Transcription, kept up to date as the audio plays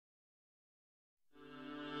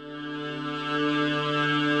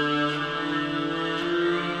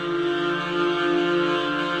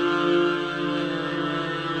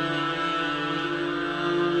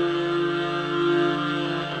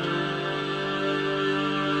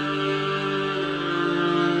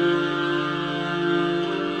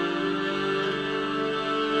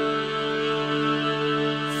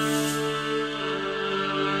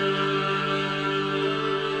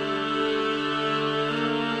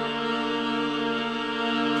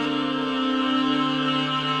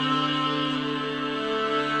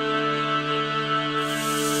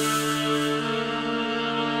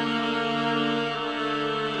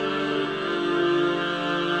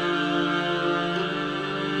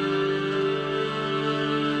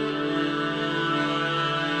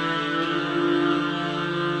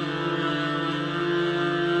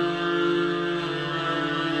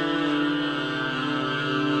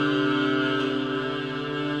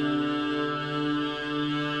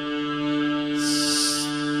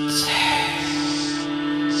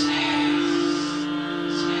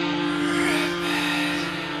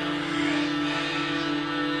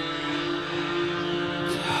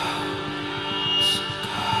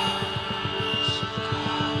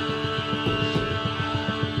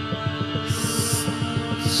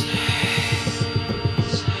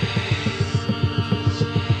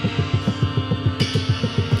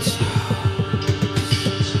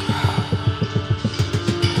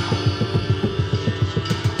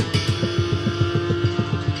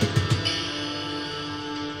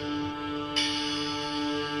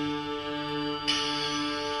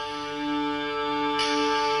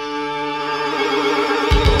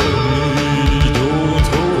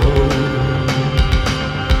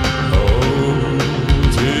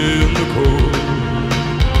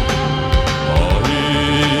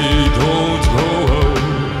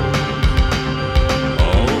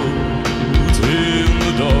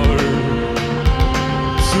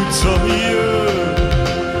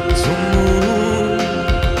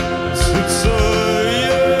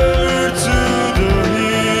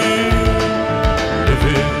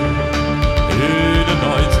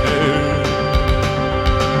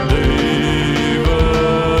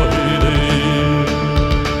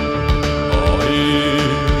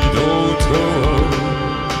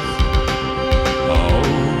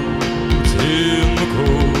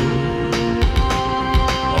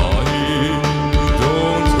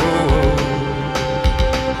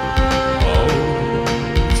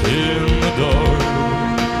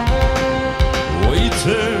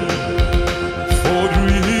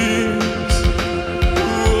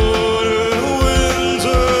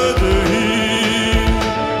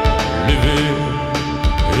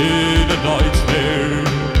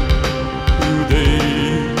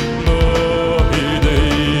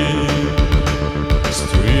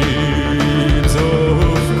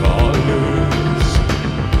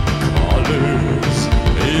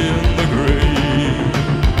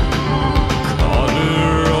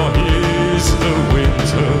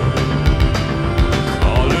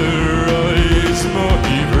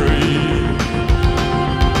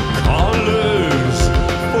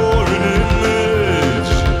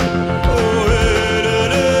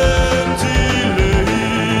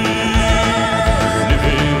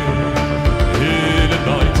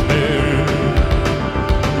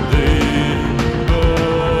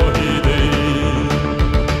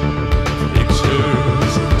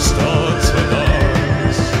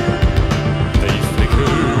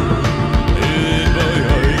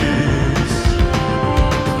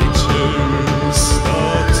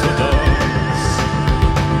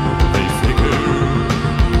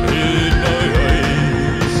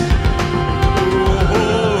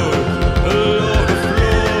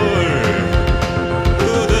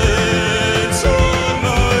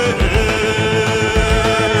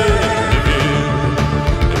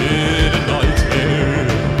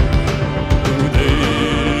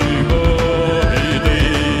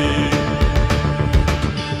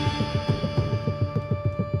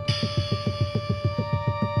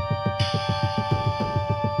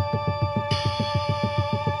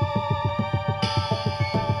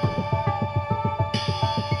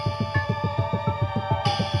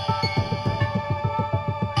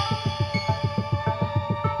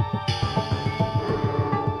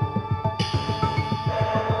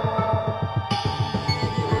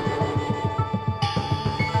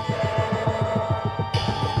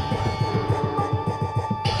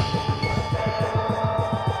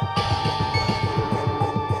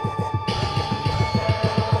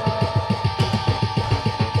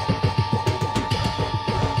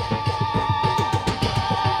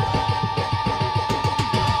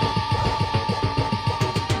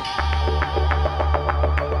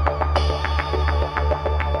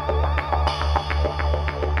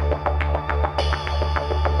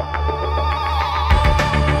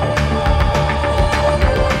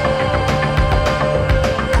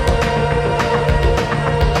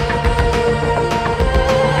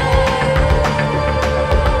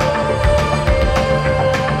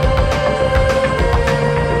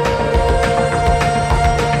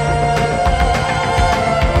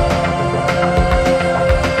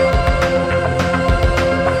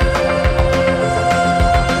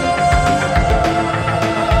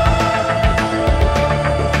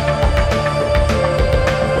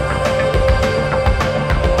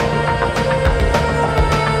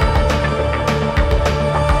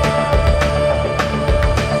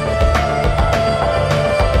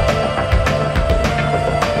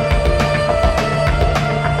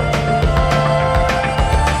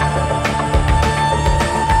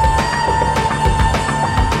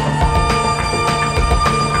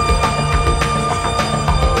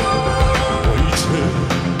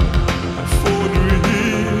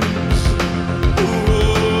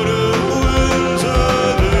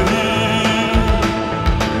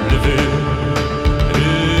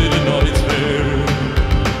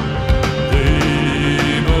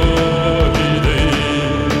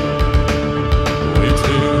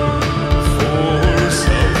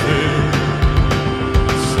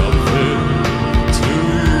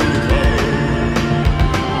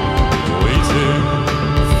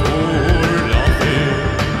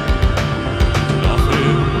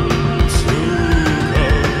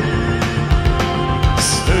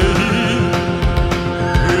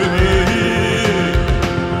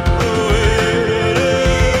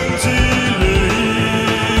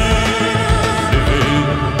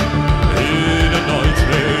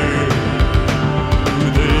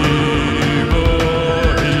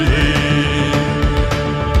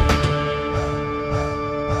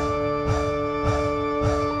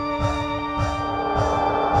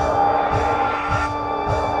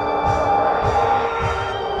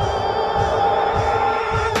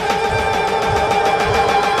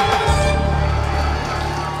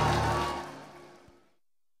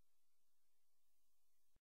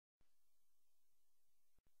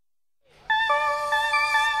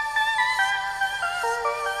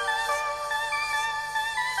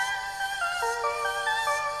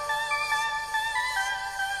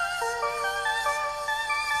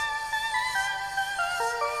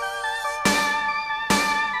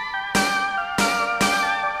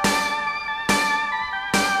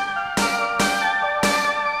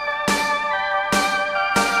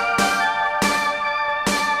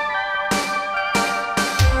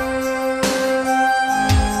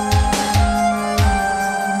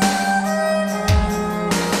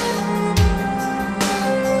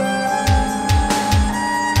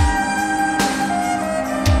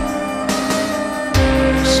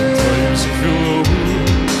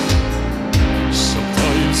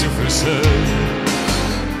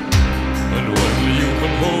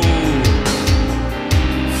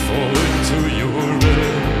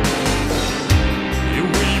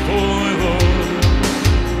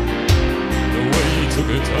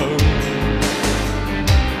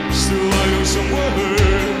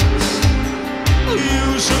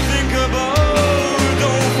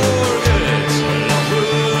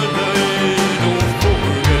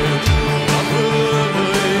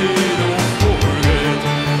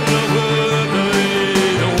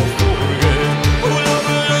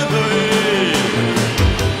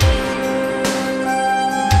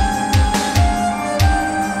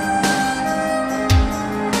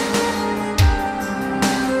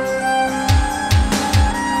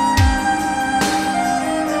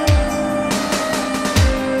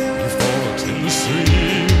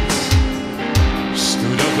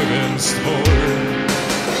promised more,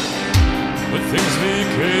 but things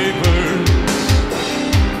became worse,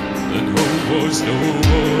 and hope was no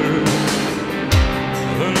more.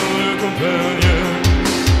 Another companion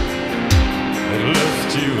had left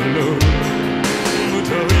you alone, but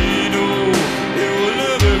I know you will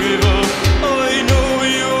never give up. I know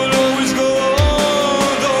you will always go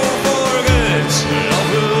on. Don't forget, love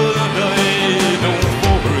will die. Don't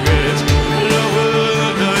forget, love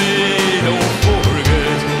will die. Don't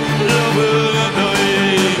forget, love will die.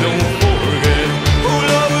 Don't forget, oh,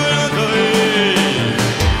 love will die.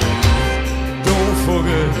 Don't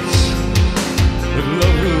forget that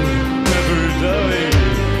love will never die.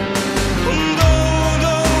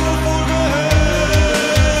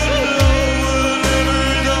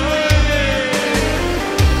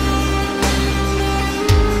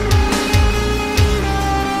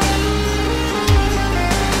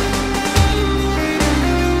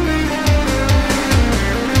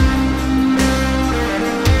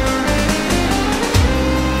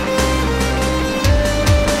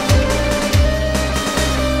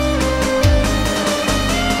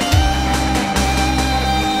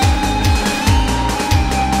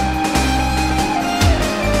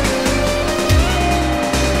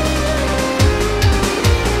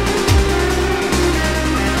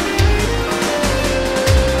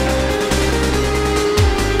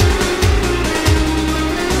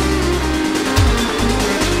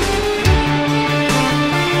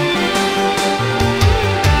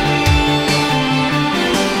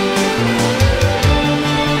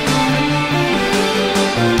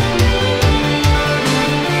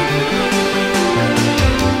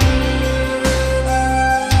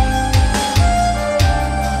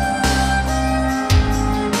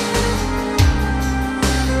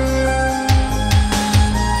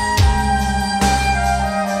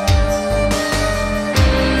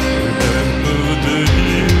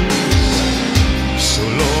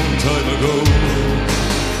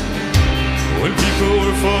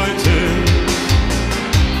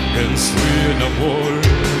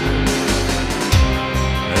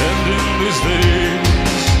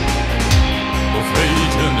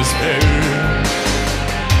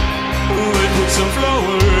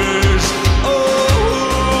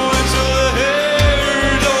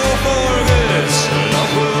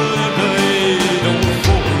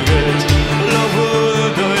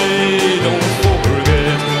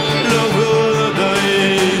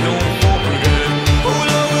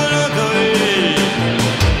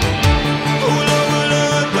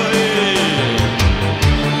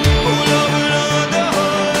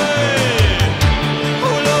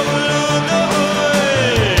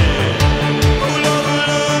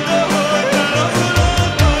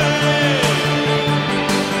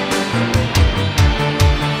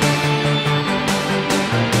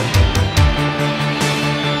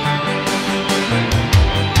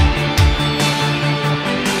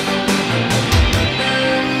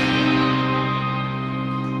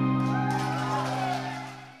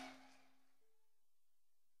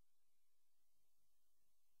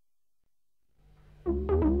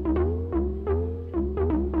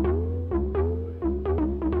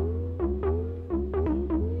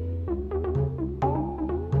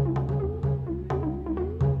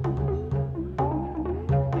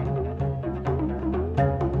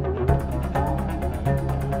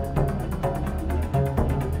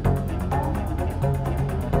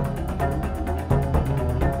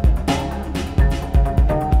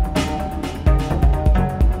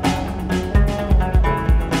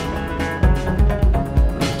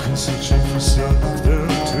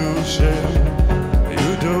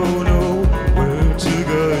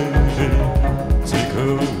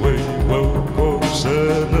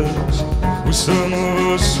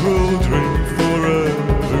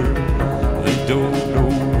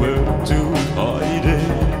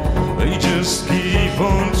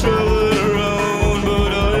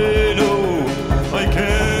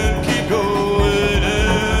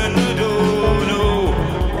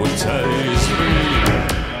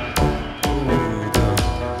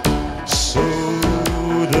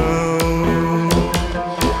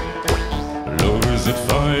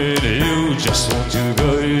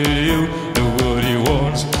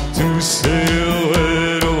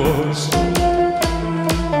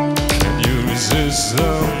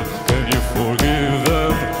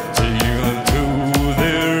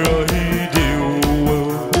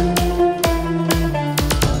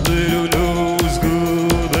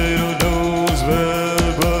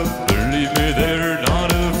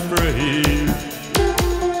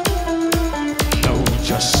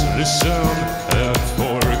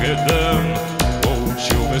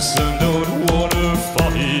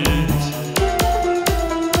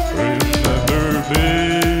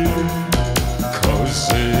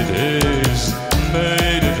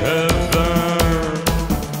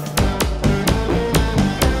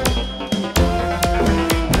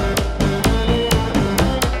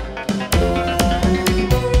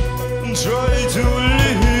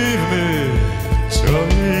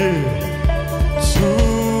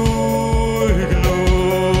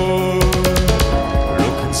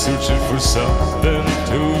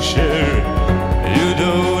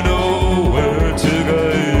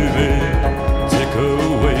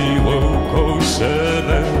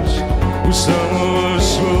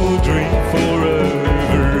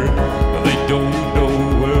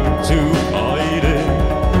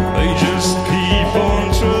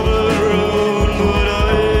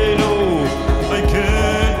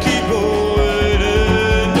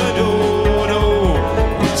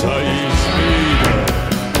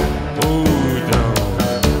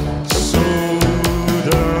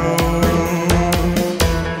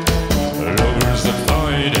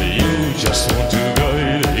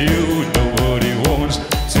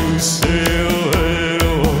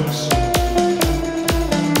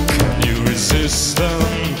 miss them?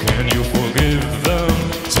 Can you forgive them?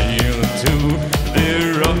 Till to their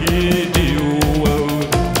ideal world.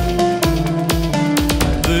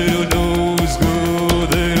 They don't know's good,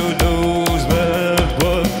 they don't know's bad,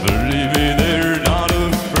 but believe me, they're not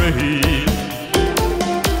afraid.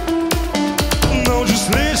 No, just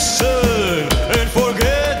listen and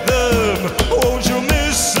forget them. Won't you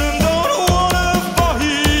miss them? Don't wanna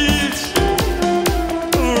fight.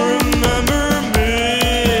 Remember me,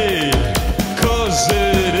 'cause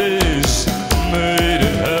it is made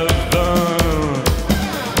in heaven.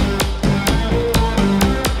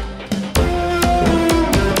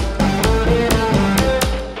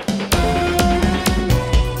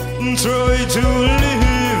 Try to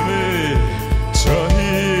leave me, try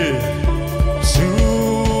to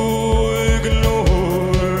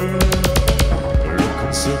ignore.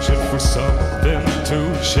 Looking, searching for something to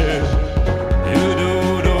share. You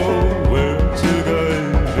don't know where to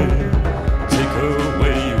guide me. Take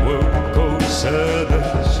away work or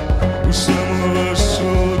sadness. Some of us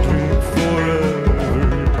will dream forever.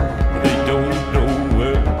 They don't know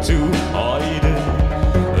where to hide it.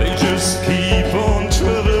 They just keep on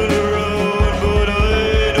traveling around, but I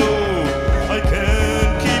know I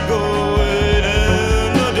can't keep going,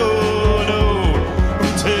 and I don't know who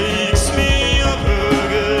takes me up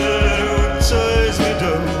again, who ties me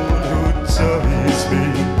down, who ties me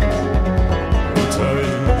down, who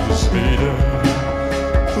takes me up,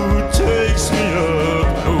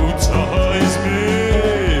 who ties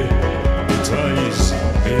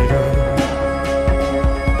me down.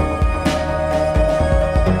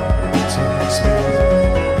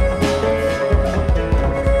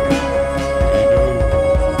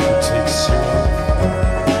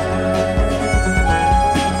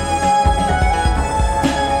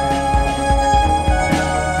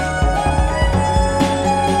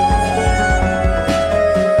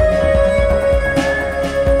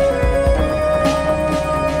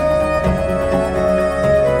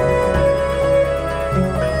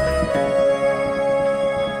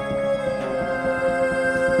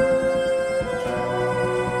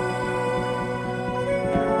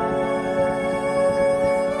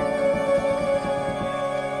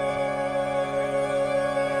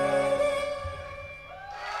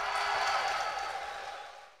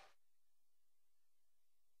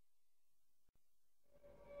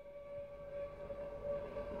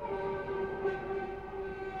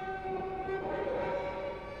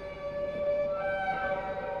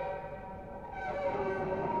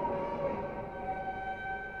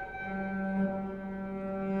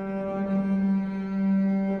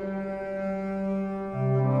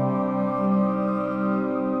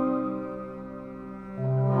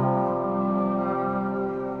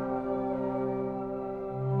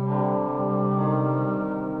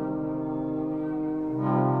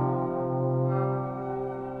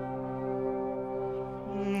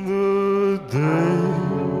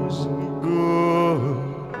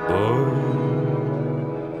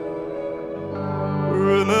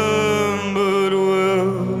 Remembered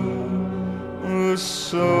well, the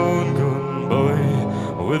sun gone by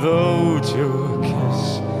without your kiss.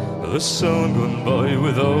 The sun gone by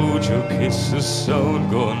without your kiss. The sun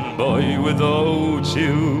gone by without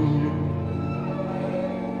you.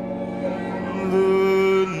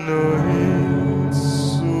 The night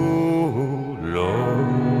so long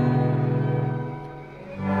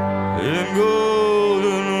in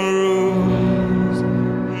golden rose,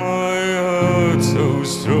 my heart so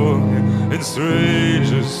strong in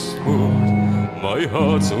strangest mood. My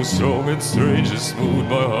heart so strong in strangest mood.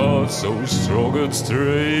 My heart so strong and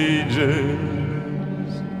strangest.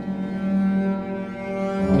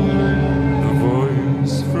 The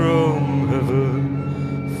voice from heaven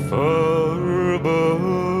far above.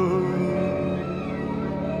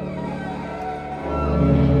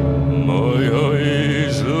 My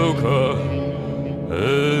eyes look up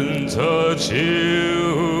and touch you.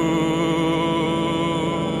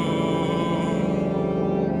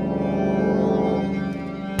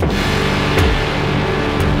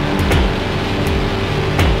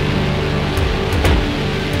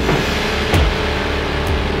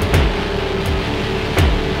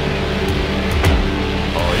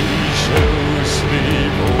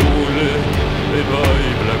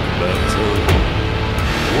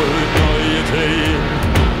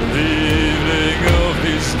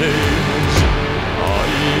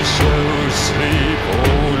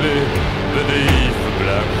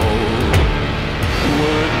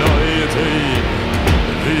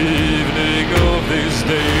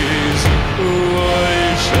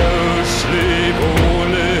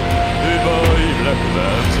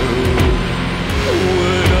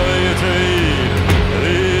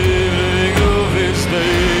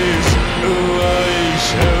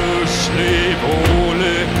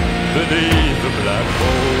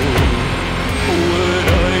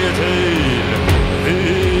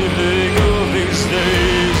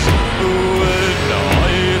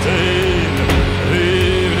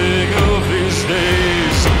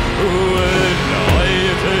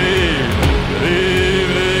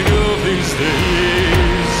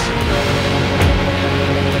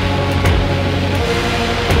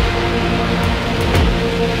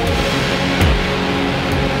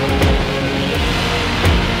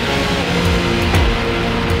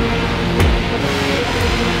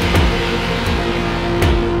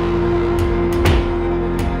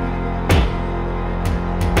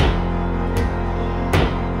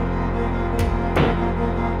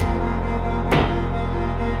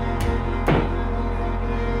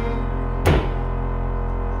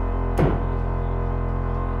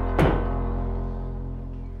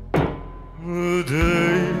 The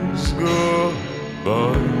days go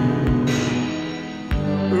by,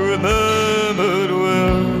 remembered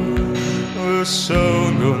well, the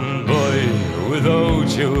sound gone by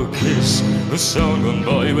without your kiss, the sound gone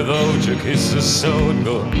by without your kiss, the sound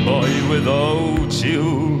gone by without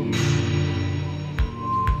you.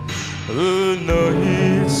 The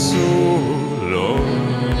night's so long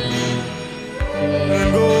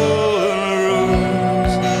and golden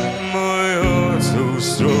rose, my heart so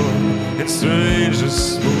strong and strange and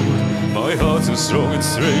smooth, my heart so strong and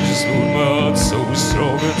strange and smooth, my heart so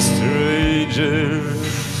strong and strange and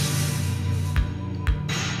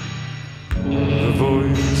the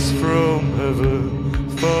voice from heaven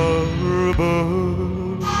far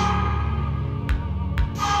above,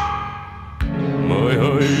 my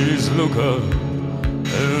eyes look up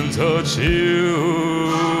and touch you.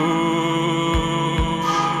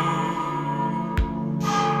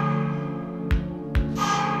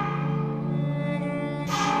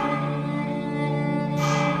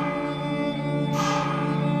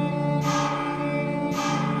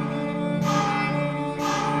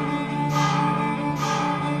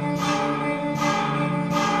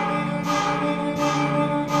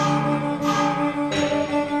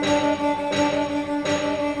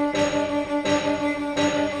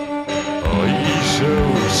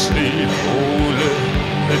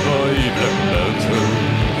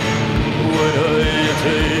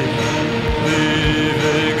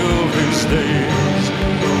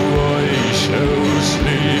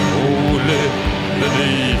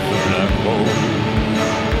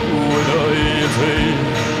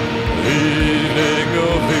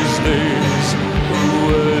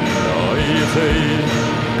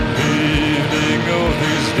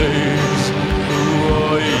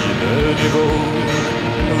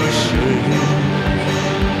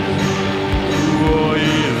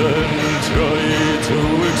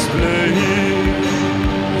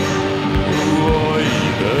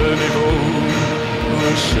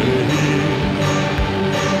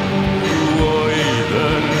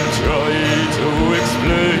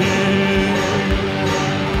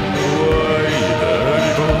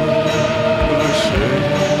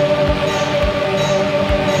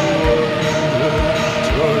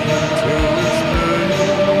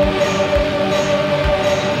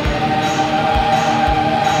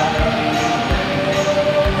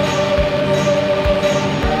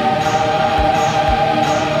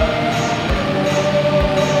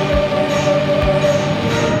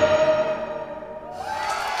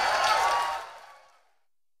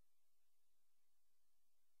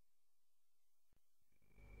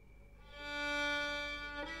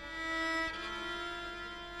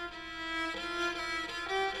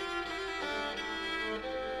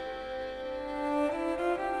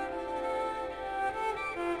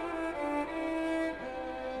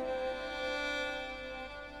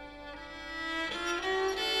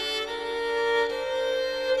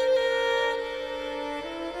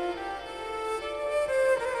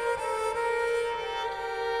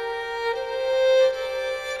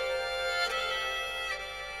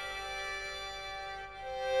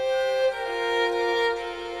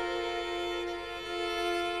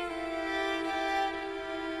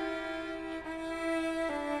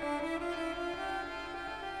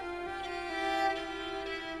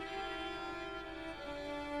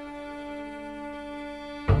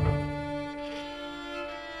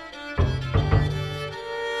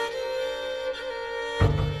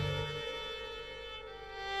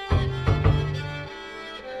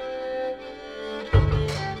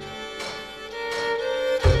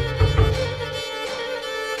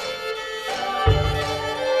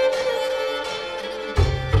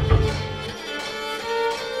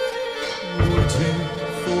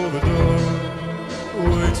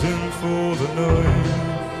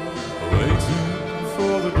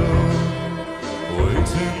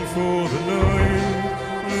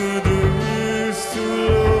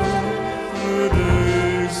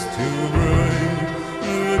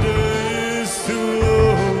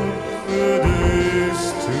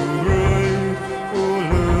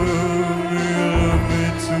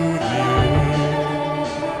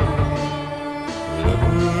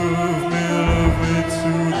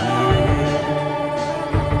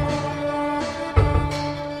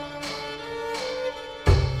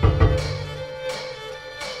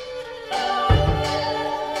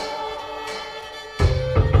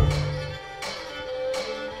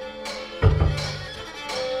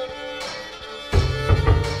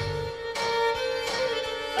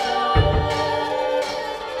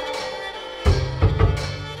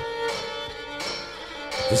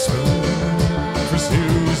 The smell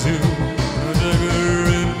pursues you, a dagger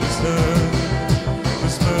in his hand. The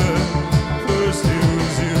smell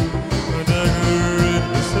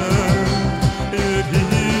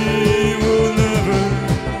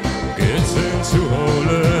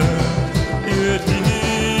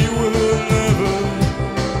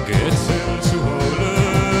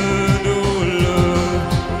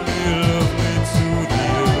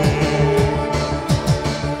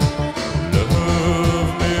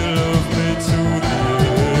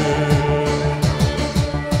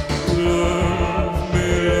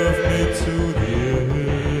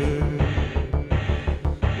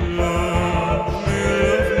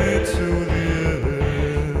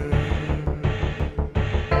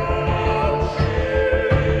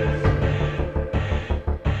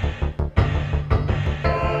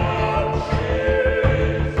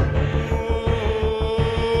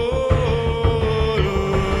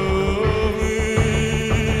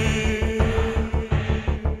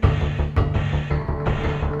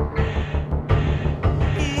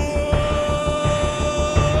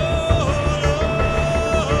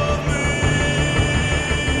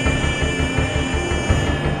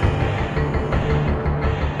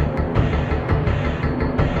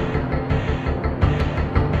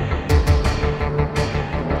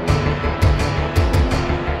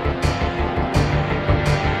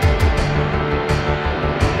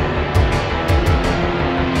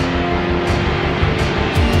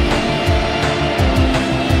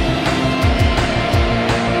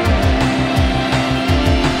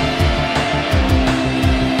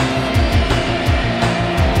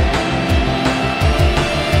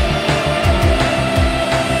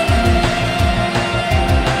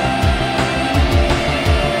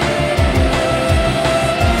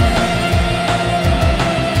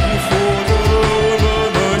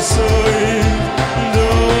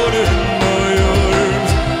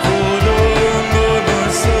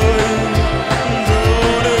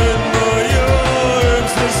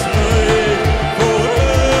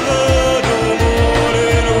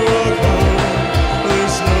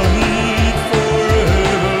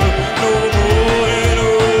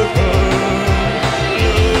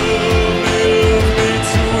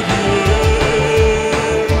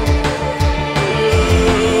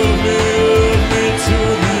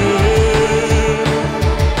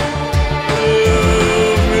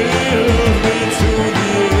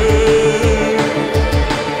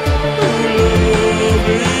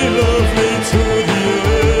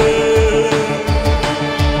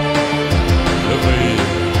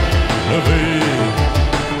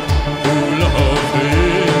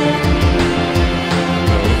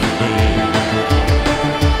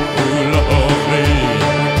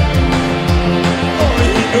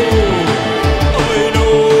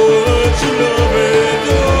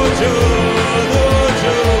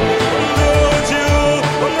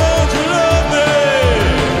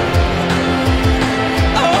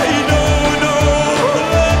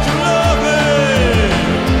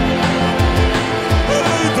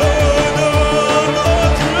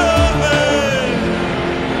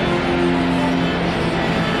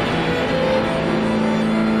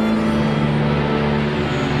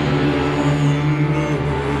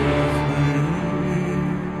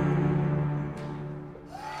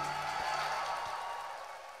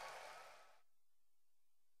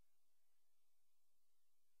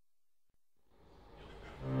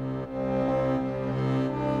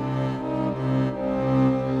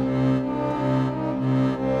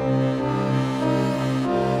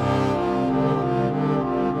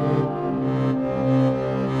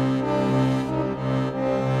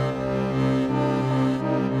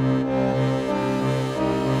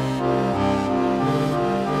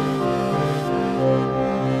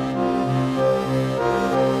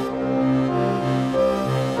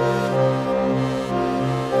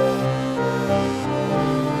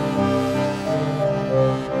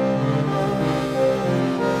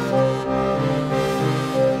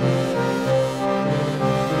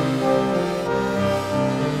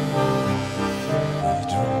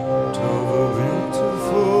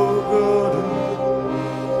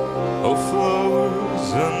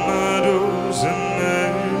and meadows in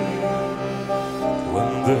May,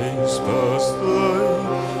 when days passed like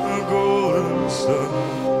a golden sun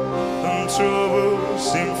and troubles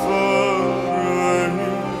seemed far away.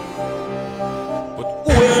 But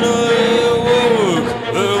when I awoke,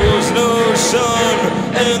 there was no sun,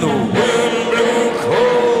 and the wind blew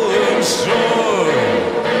cold and strong.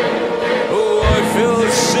 Oh, I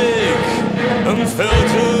felt sick and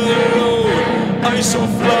felt alone. I saw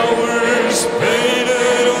flowers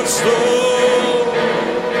painted on stone.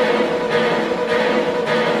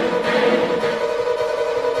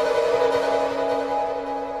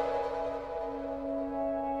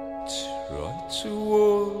 Tried to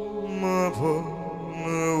warm up on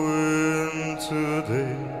a winter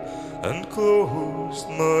day and closed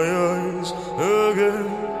my eyes again.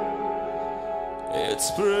 It's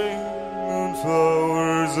spring and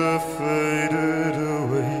flowers have faded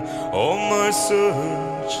away. All my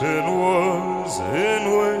searching was in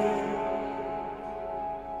vain.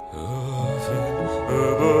 Laughing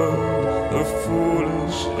about the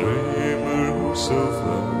foolish dreamers of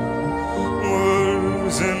love,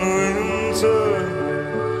 words in winter.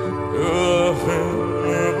 Laughing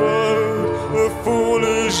about the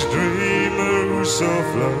foolish dreamers of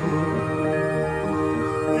love.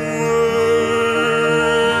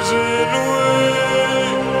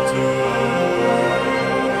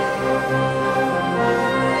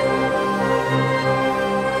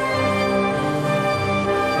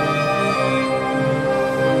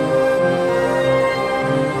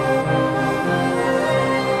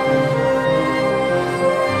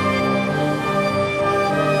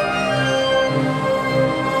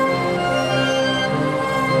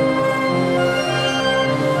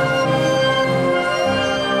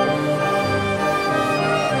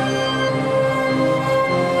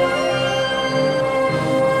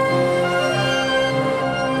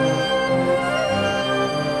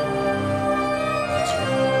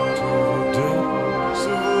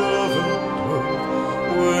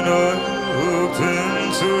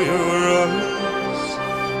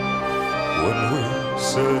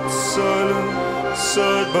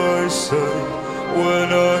 Side by side, when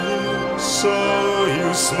I saw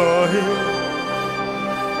you smile.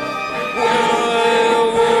 When I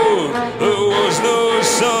awoke, there was no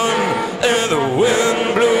sun, and the wind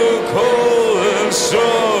blew cold and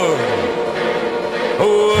strong.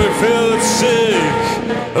 Oh, I felt sick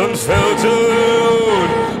and felt alone.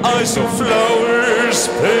 I saw flowers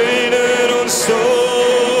painted on stone.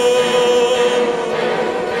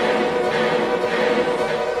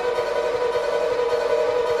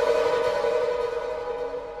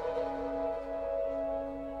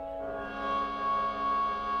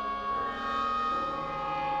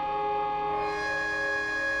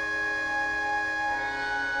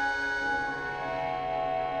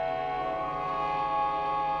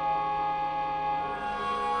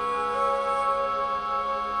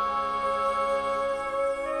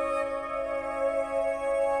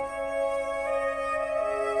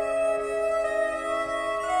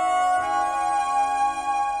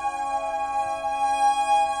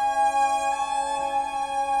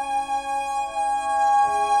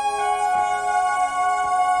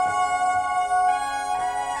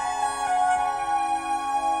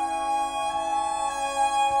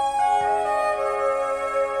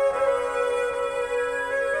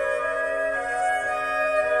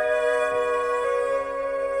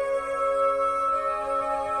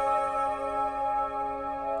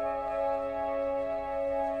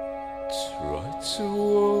 Tried to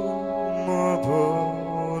warm up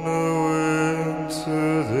on a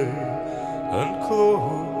winter day and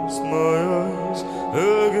closed my eyes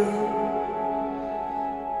again.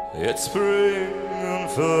 Yet spring and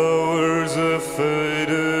flowers have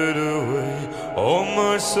faded away. All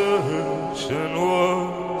my searching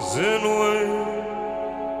was in vain.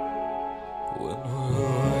 When will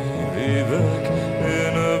I be back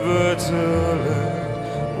in a better land?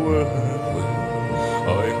 When will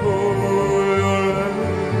I hold your hand?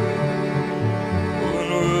 When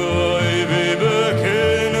will I be back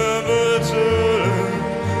in a better land?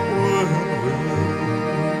 When will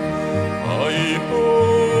I hold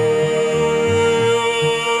your hand?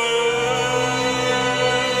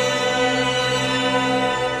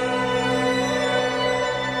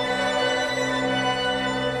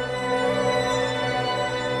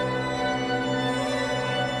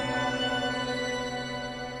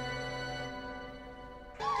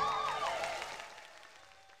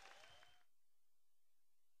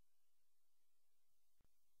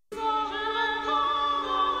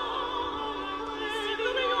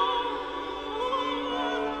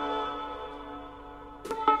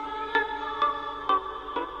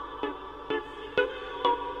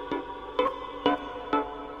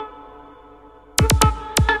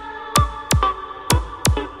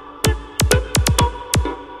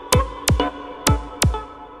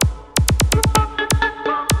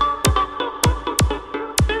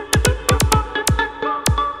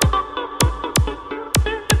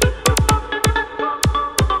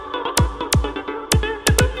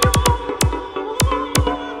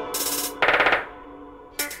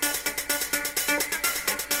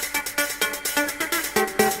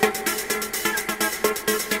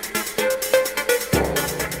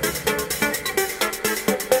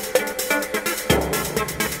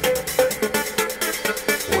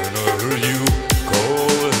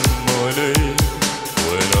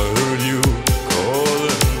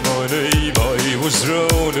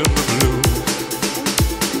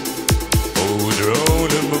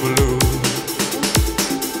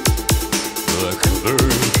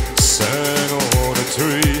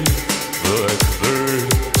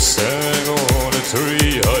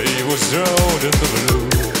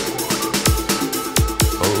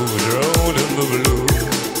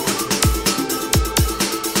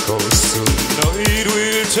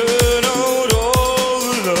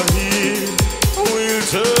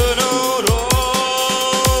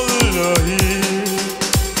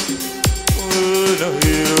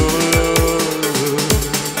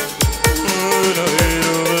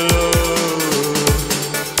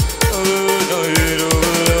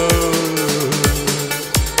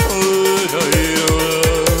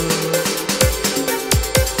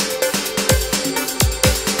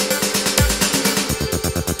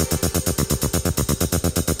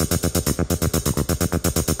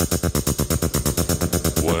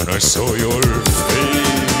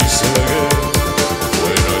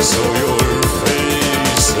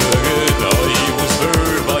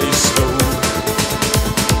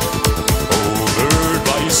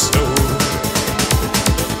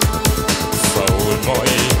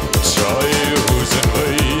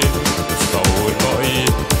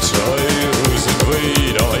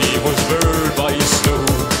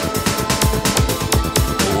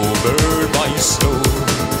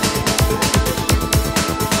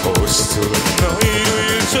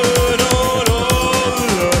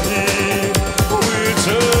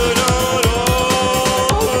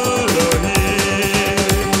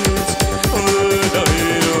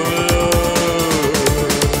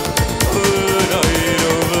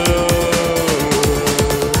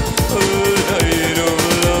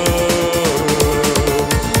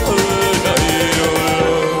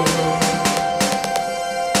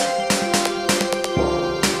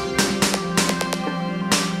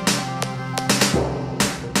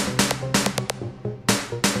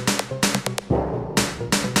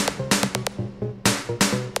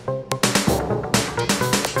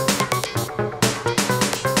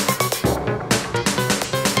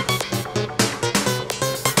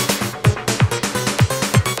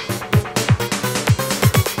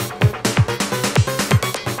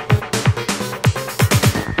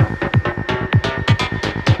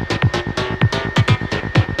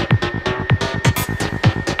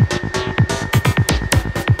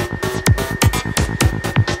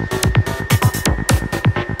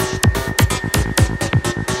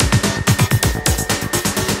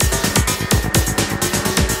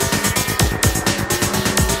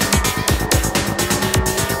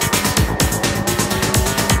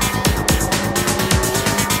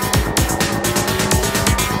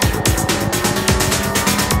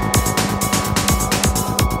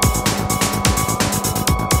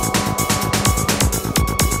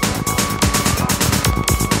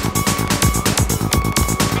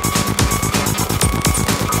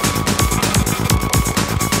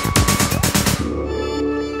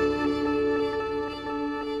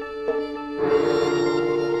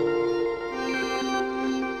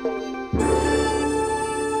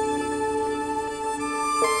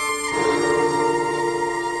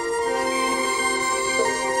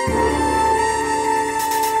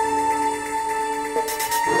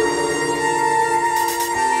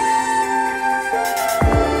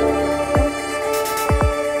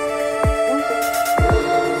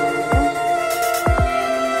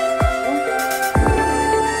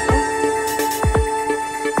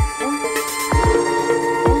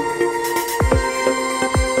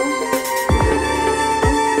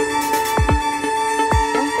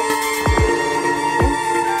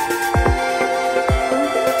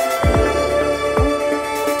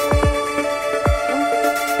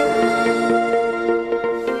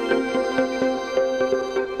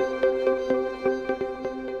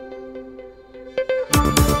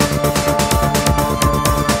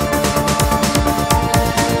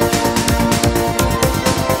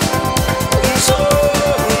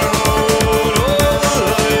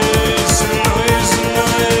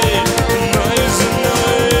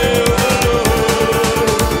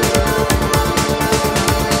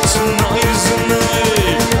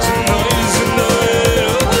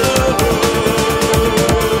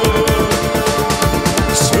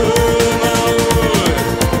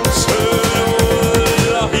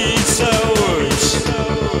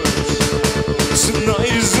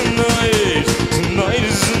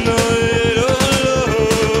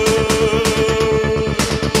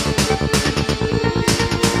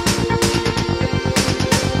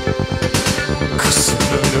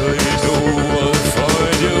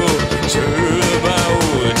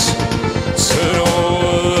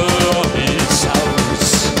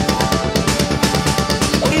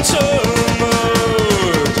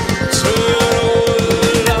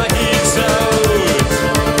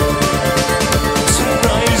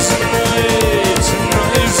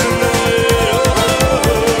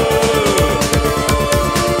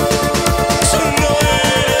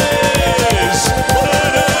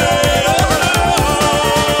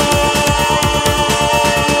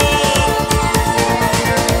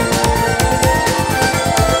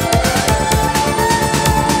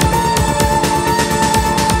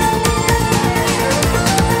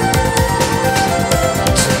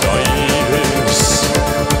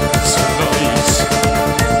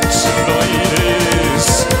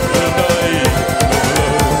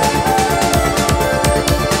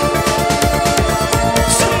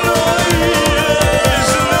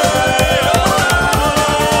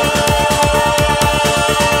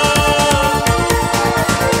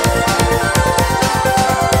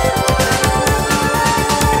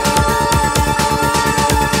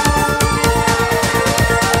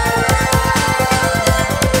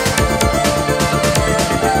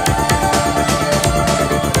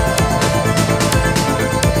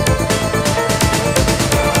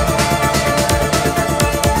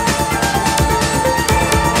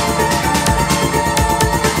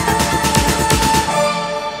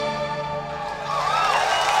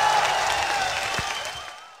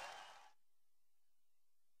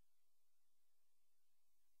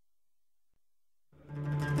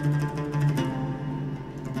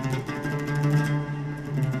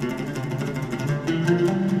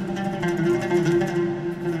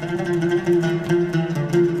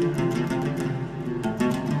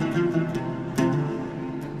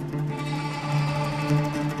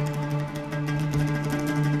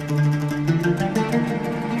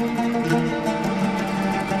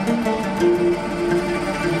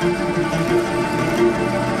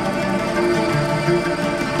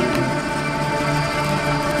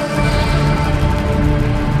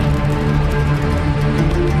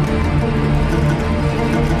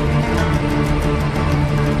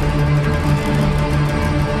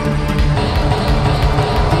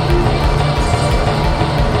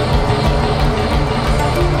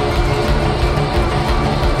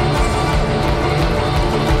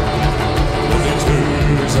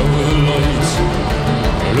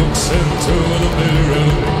 the mirror.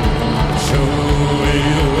 Show me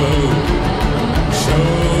the world. Show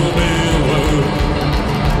me the world.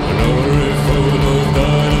 An hour full of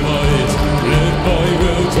dynamite, led by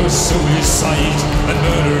will to suicide, and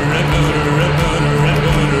murder and murder and murder and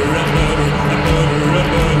murder and murder and murder and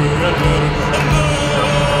murder and murder and murder.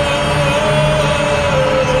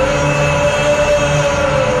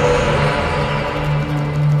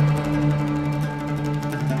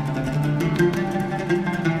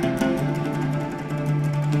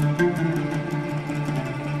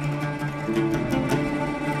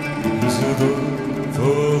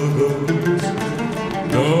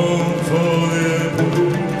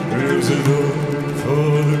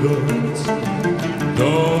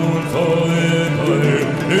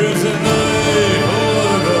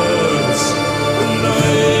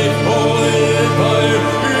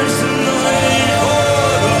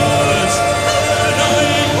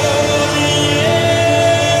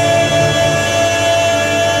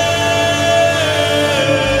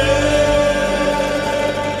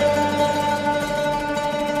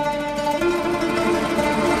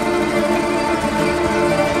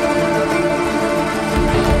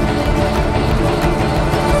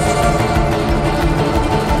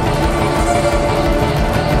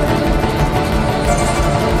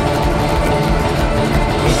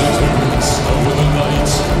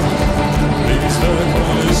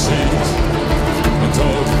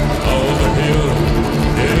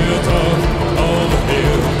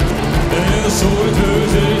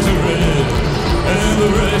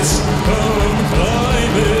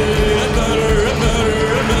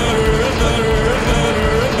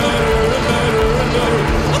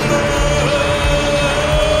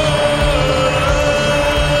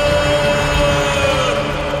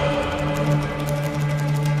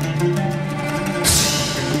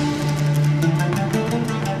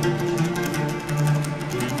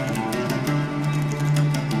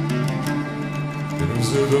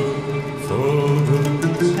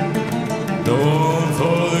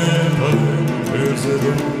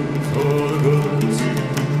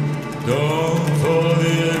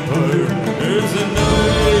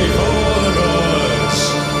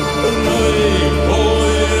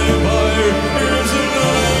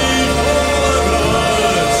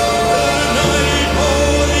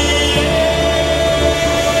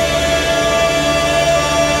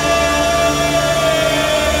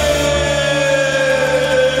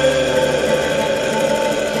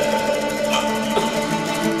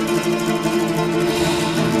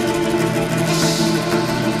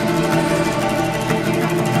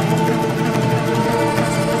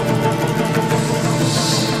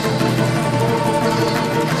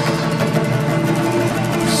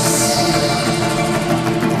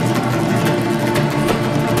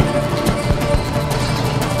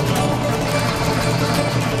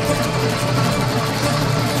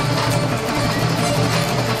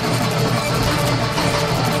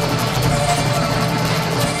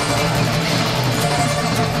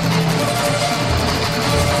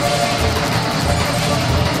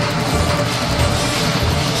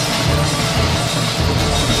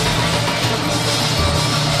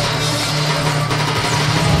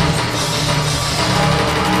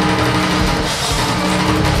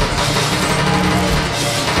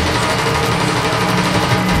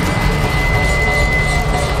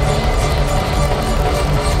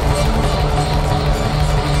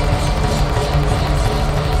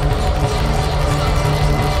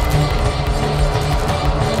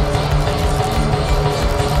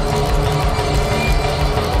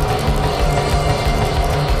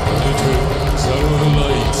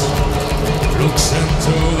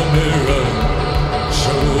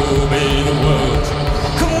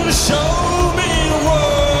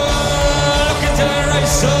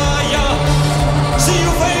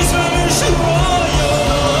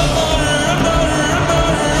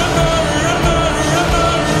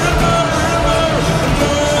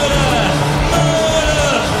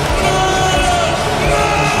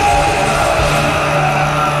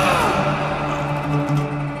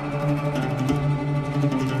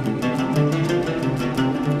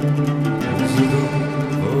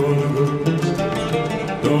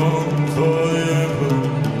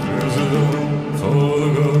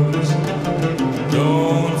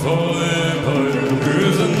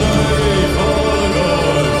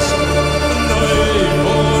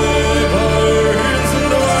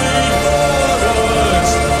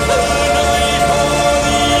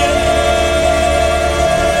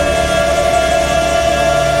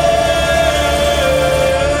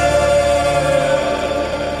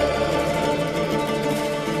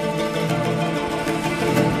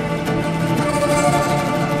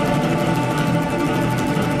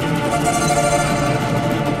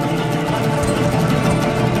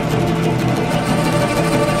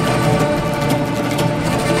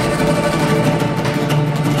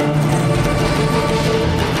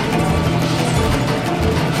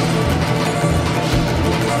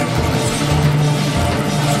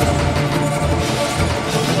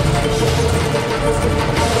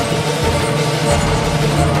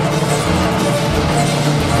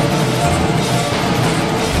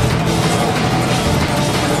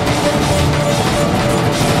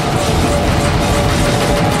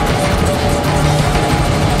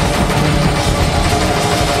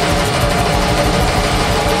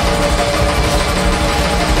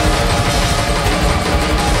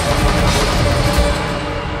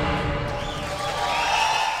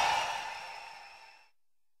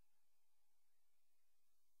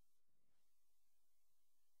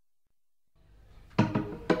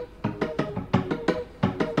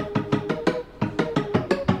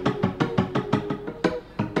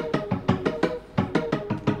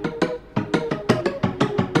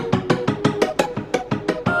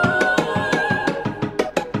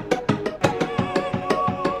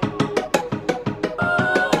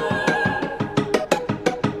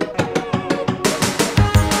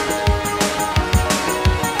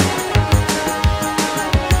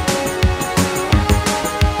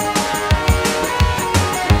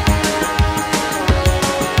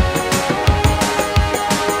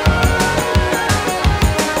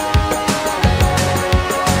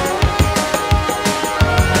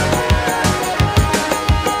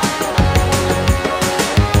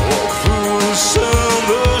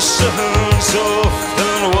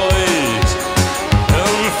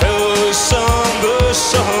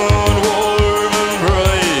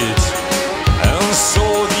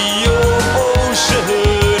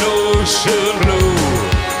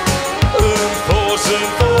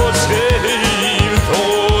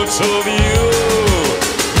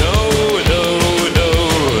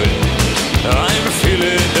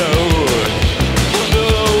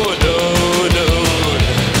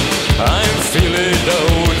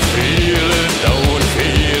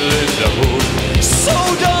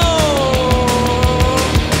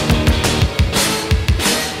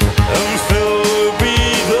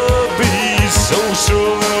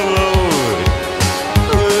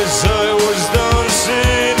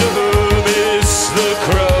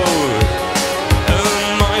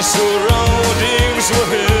 surroundings were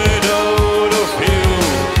hid out of view,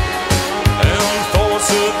 and thoughts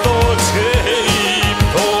came,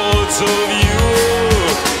 thoughts of you.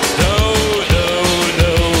 Down, down,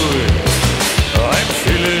 down, I'm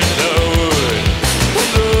feeling down.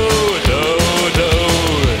 Down, down,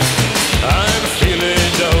 down, I'm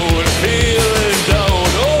feeling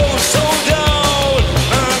down, oh so down,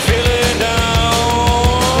 I'm feeling down.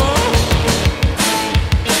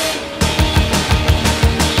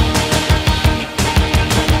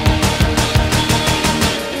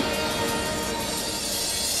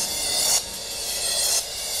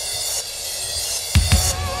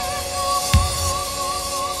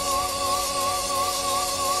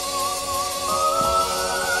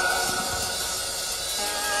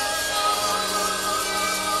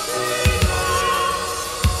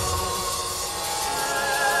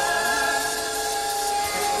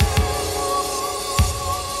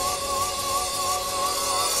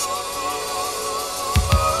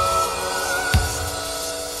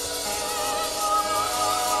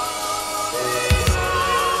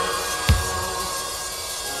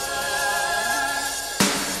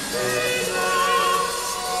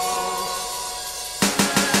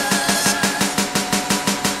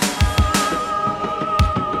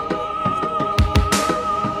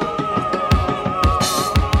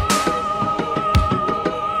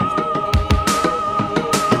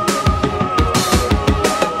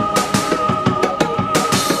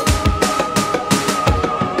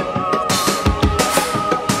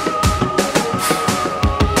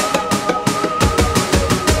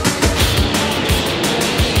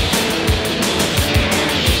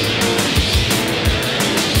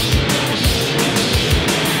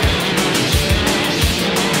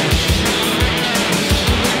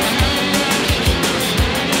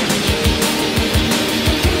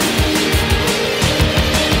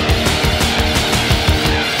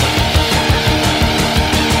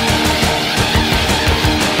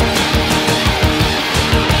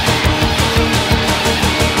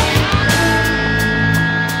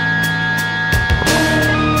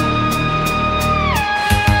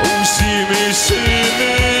 See me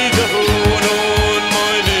down on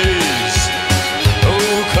my knees.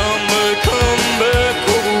 Oh, come back,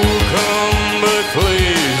 oh, come back,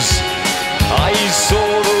 please. I saw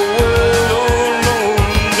the world unknown,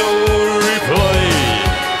 no reply.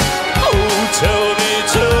 Oh, tell me,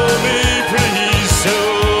 please,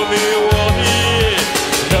 tell me why.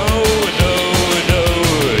 Down, down, down,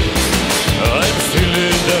 I'm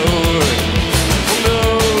feeling down.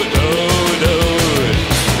 Down, down, down,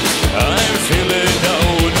 I'm feeling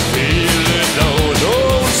down,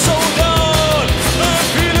 oh so down, I'm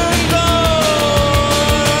feeling down.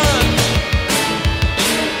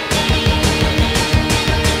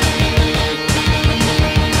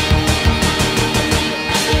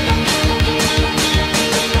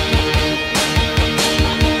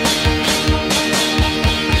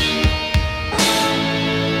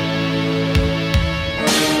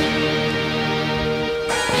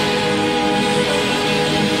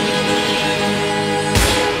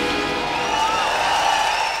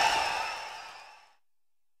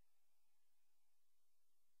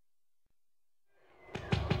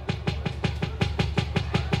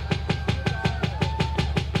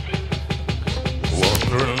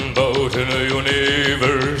 Wandering about in a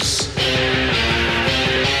universe,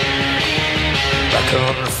 back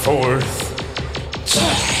and forth.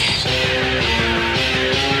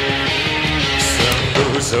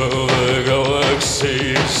 Symbols of the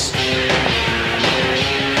galaxies,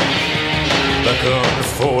 back and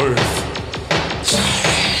forth.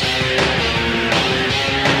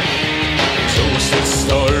 Toasted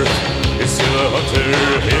star, it's still a hunter,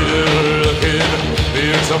 hidden looking.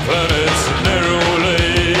 Billions of planets in narrow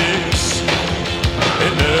lanes,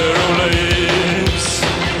 in narrow lanes.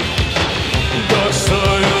 Dark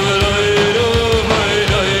star, you're the light of my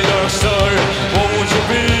night. Dark star, won't you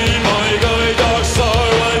be my guide? Dark star,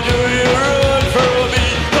 why do you run from me?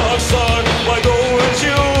 Dark star, why don't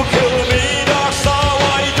you kill me? Dark star,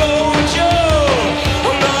 why don't you?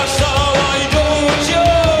 Dark star, why don't you?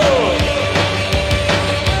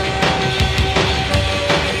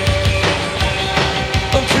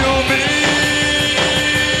 Kill me.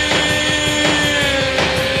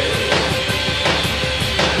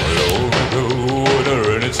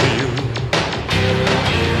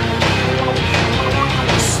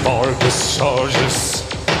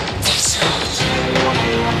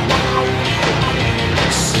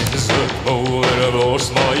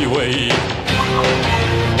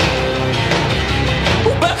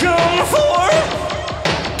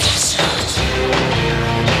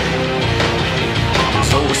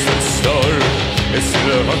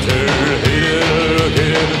 the hunter hated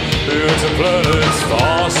again. Earth and planets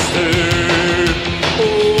faster,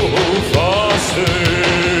 oh, faster.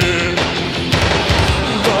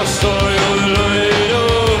 Dark star, you're the light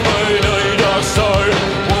of my night. Dark star,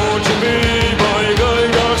 won't you be my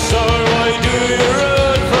guide? Dark star, why do you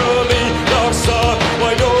run from me? Dark star,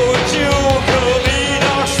 why don't you kill me?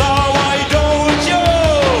 Dark star, why don't you?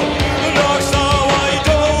 Dark star, why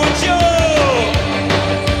don't you?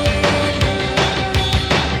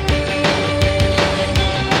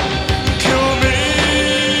 Kill me.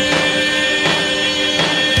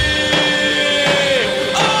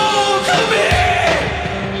 Oh, kill me.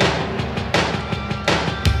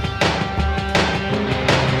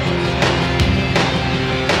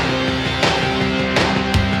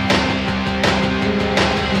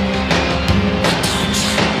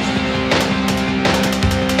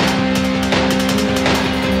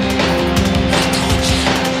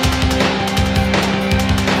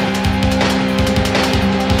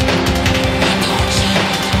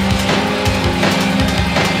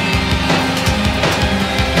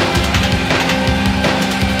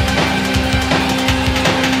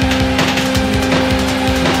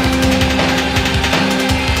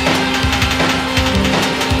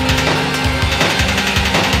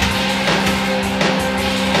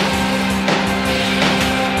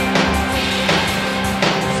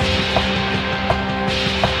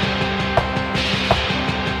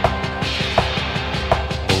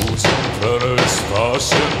 Boats and planets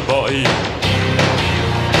passing by,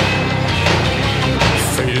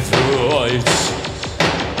 faded through the lights,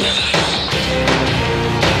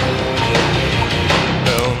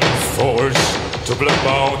 down the forge to black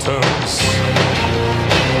mountains.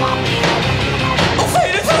 Oh,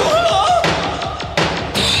 faded through the light.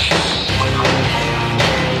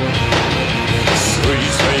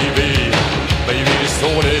 Sweet maybe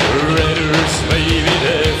distorted redders, maybe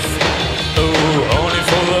death. Oh, honey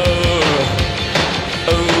for love.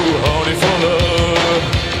 Oh, honey for love.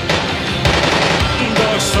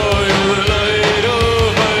 Dark star, you're the light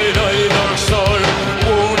of my night. Dark star,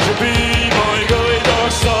 won't you be my guide?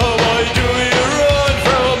 Dark star, why do you run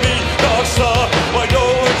from me? Dark star, why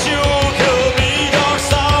don't you kill me? Dark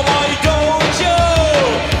star, why don't you?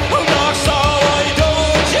 Dark star, why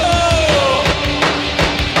don't you?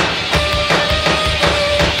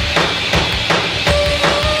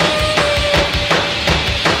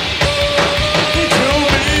 Kill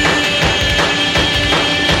me.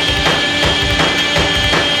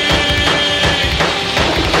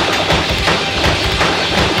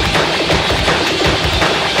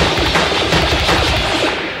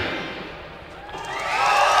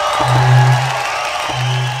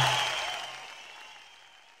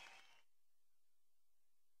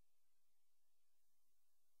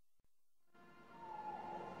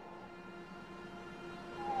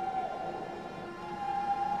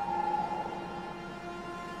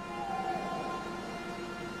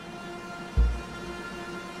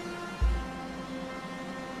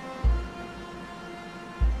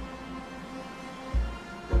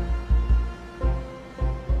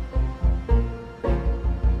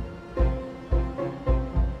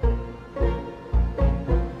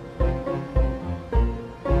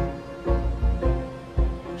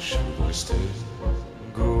 Should I stay?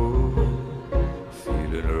 Go away.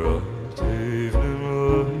 Feeling right. The evening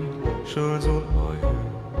light shines on my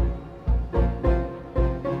head.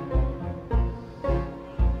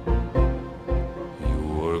 You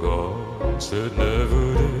were gone, said never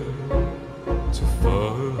did to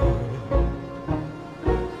find.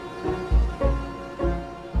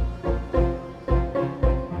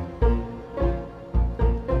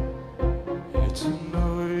 It's a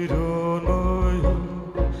night on my own.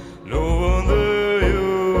 No one there,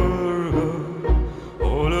 you're gone.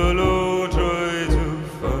 All alone, try to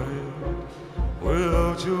find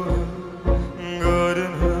without your help,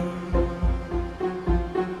 guiding hand.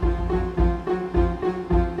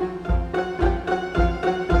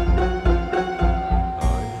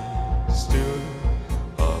 I still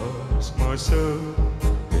ask myself,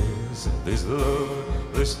 is this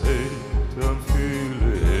love, this hate I'm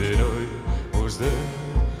feeling? I was there,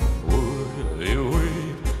 would you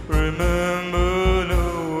weep? Remember no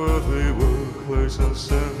earthly workplace and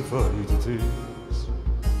sanctified it is.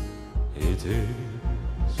 It is.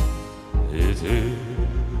 It is.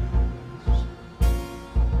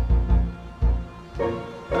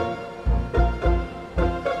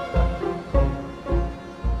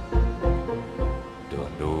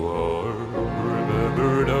 Don't know or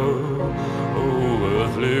remember now, oh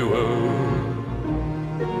earthly world.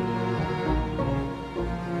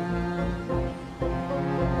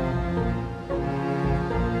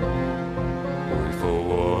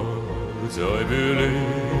 I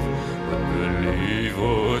believe, but believe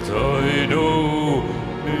what I know.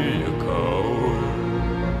 Be a coward.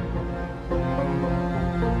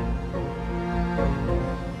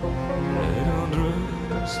 Let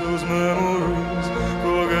undress those memories.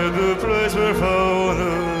 Forget the place where found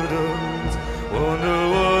the dots. Wonder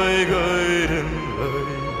why guiding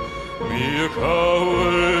light. Be a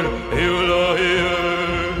coward, you liar.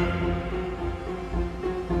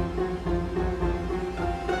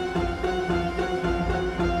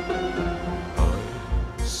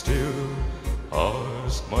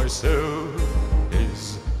 Myself,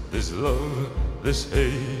 is this love, this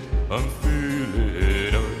hate I'm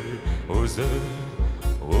feeling? I was there,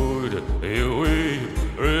 would you weep?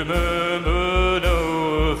 Remember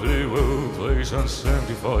no earthly will, place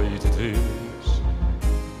unsanctified it is,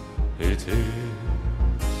 it is.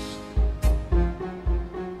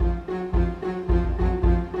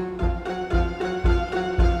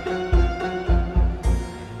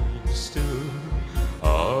 I still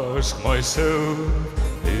ask myself,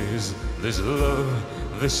 is this love,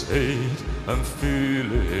 this hate I'm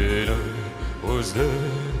feeling? I was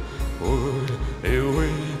there, would you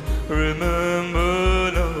weep?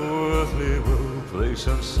 Remember no earthly will, place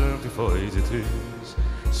unsanctified it is.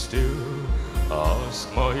 Still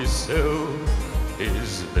ask myself,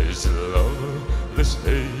 is this love, this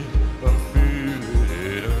hate I'm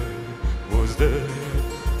feeling? I was there,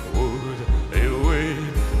 would you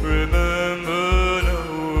weep? Remember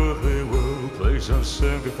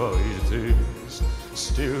unsanctified it is.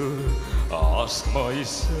 Still ask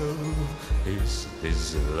myself, is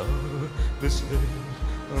this love, this hate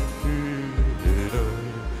I'm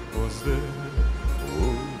feeling? I was there,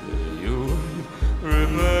 would you weep?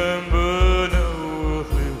 Remember no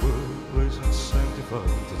earthly will, place unsanctified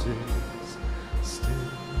it is.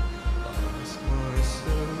 Still ask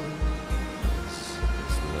myself, is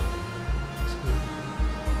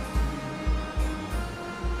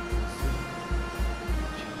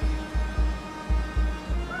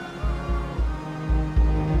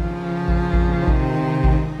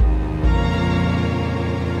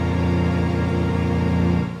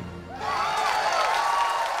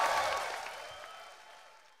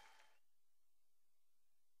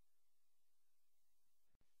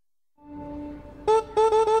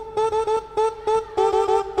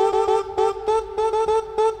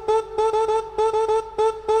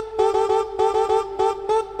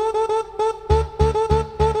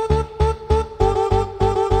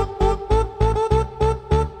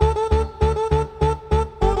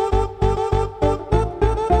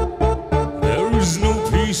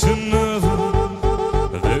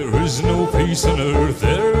this love, this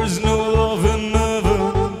hate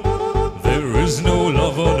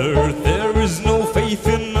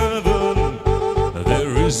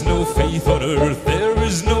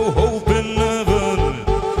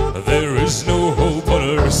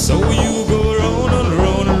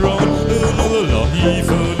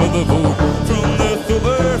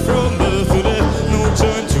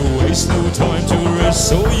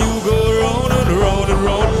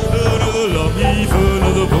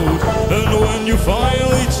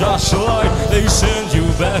they send you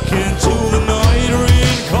back into the night.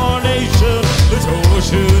 Reincarnation, the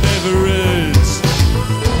torture never ends.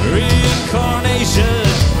 Reincarnation,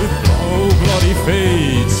 with no bloody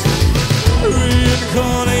fades.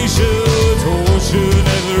 Reincarnation, torture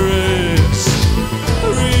never ends.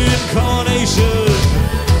 Reincarnation,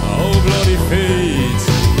 oh bloody fades.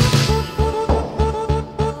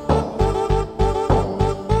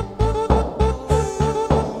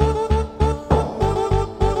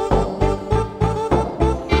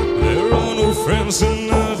 In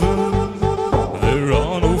heaven, there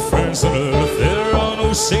are no friends on earth. There are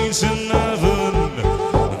no saints in heaven.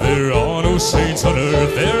 There are no saints on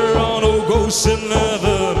earth. There are no ghosts in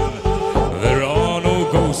heaven. There are no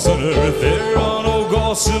ghosts on earth. There are no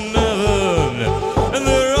gods in heaven. And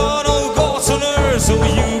there are no gods on earth. So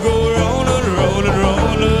you go round and round and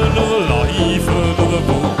round another life, another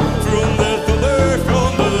boat. From death to birth,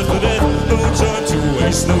 from birth to death. No time to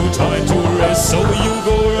waste, no time to rest. So you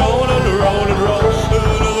go round and round and round.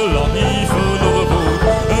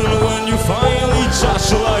 Touch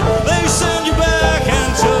the light, they send you back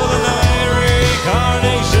into the night.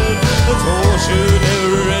 Reincarnation, the torture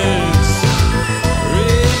never ends.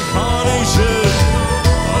 Reincarnation.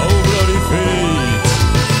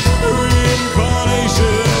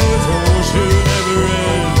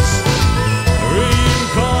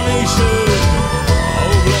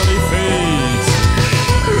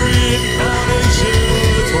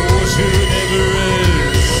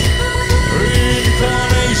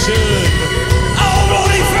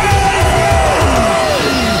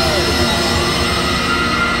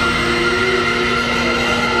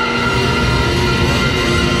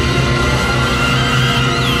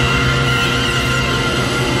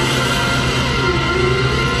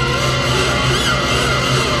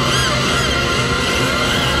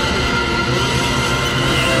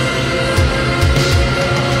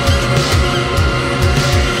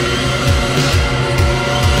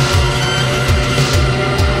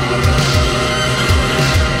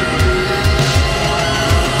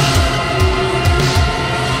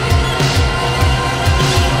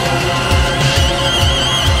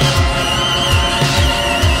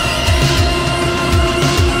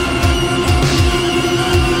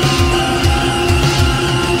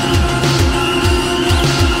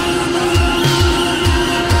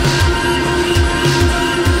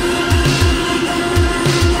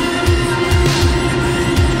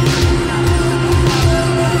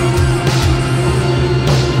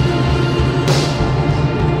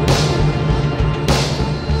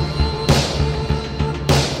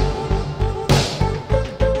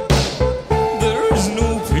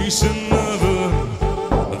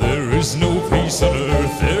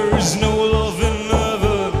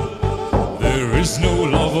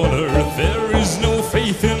 love on earth, there is no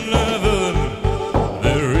faith in heaven.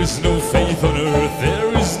 There is no faith on earth,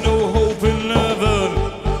 there is no hope in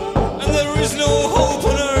heaven. And there is no hope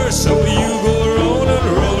on earth, so you go round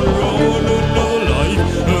and round and round. Another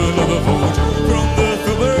life, another vote. From birth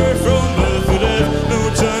to birth, from birth to death. No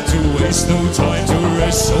time to waste, no time to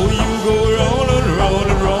rest. So you go round and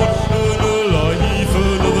round and round. Another life,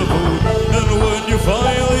 another vote. And when you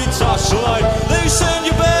finally touch the light, they send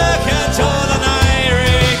you back into the night.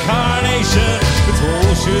 Reincarnation, the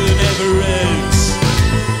torture never ends.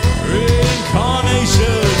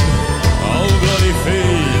 Reincarnation, oh bloody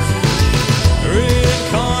faith.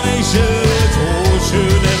 Reincarnation,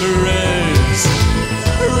 torture never ends.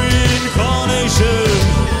 Reincarnation,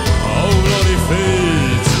 oh bloody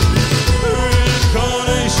faith.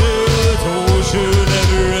 Reincarnation, torture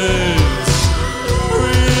never ends.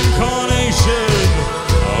 Reincarnation,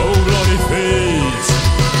 oh bloody faith.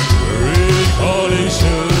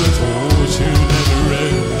 Reincarnation, torture never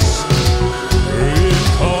ends.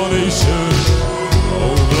 Reincarnation,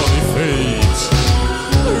 oh bloody fate.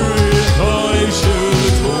 Reincarnation,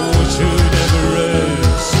 torture never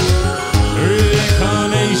ends.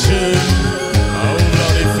 Reincarnation, oh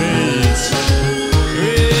bloody fate.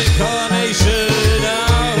 Reincarnation,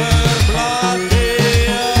 our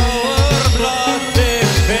bloody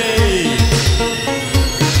fate.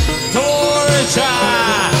 Torture,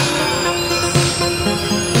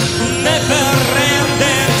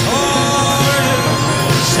 never-ending torture.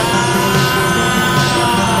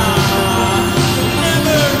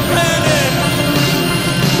 Never-ending,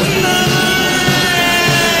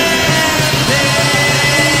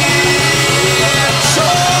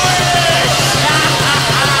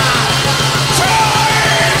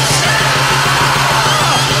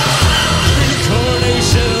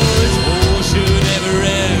 Reincarnation, torture never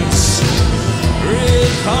ends.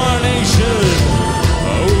 Reincarnation,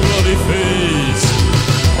 oh bloody fate.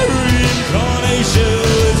 Reincarnation,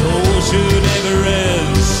 torture never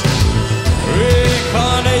ends.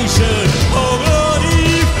 Reincarnation, oh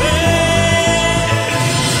bloody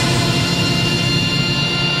fate.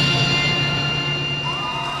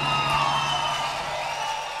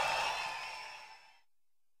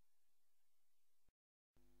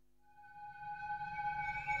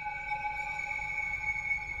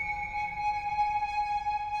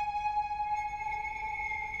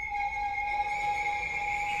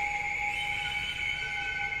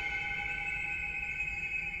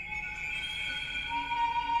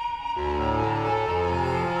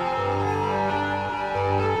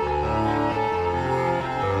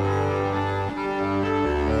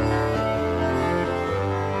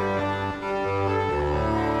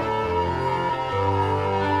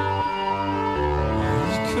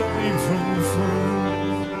 Came from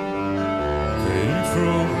far, came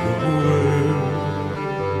from nowhere,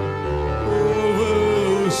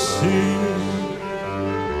 over the sea,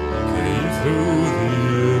 came through the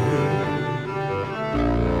air,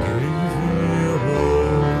 gave me a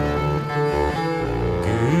heart,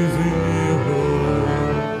 gave me a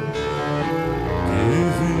heart,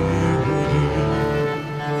 gave me a body,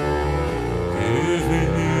 gave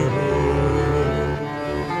me a heart.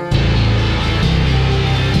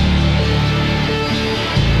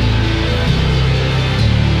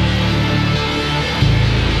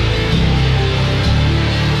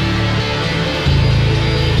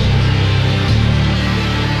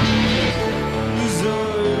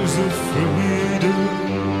 Desires of freedom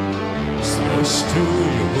smashed to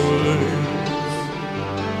your legs.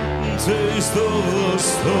 Taste of the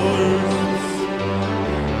stars,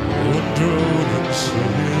 wonder and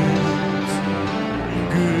chains.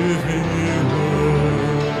 Give me a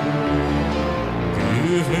heart,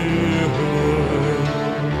 give me a heart,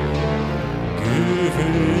 give me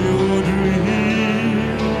your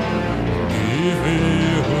dream, give me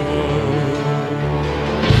a heart.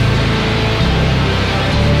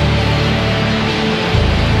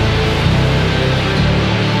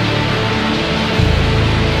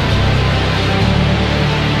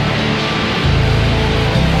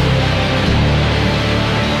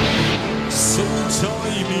 So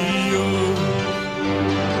tie me up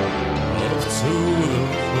to the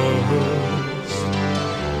past,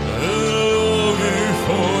 and longing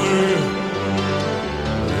for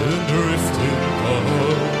and drifting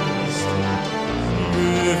past. Give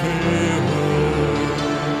me a heart,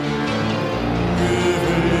 give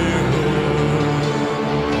me a heart,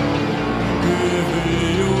 give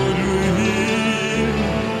me your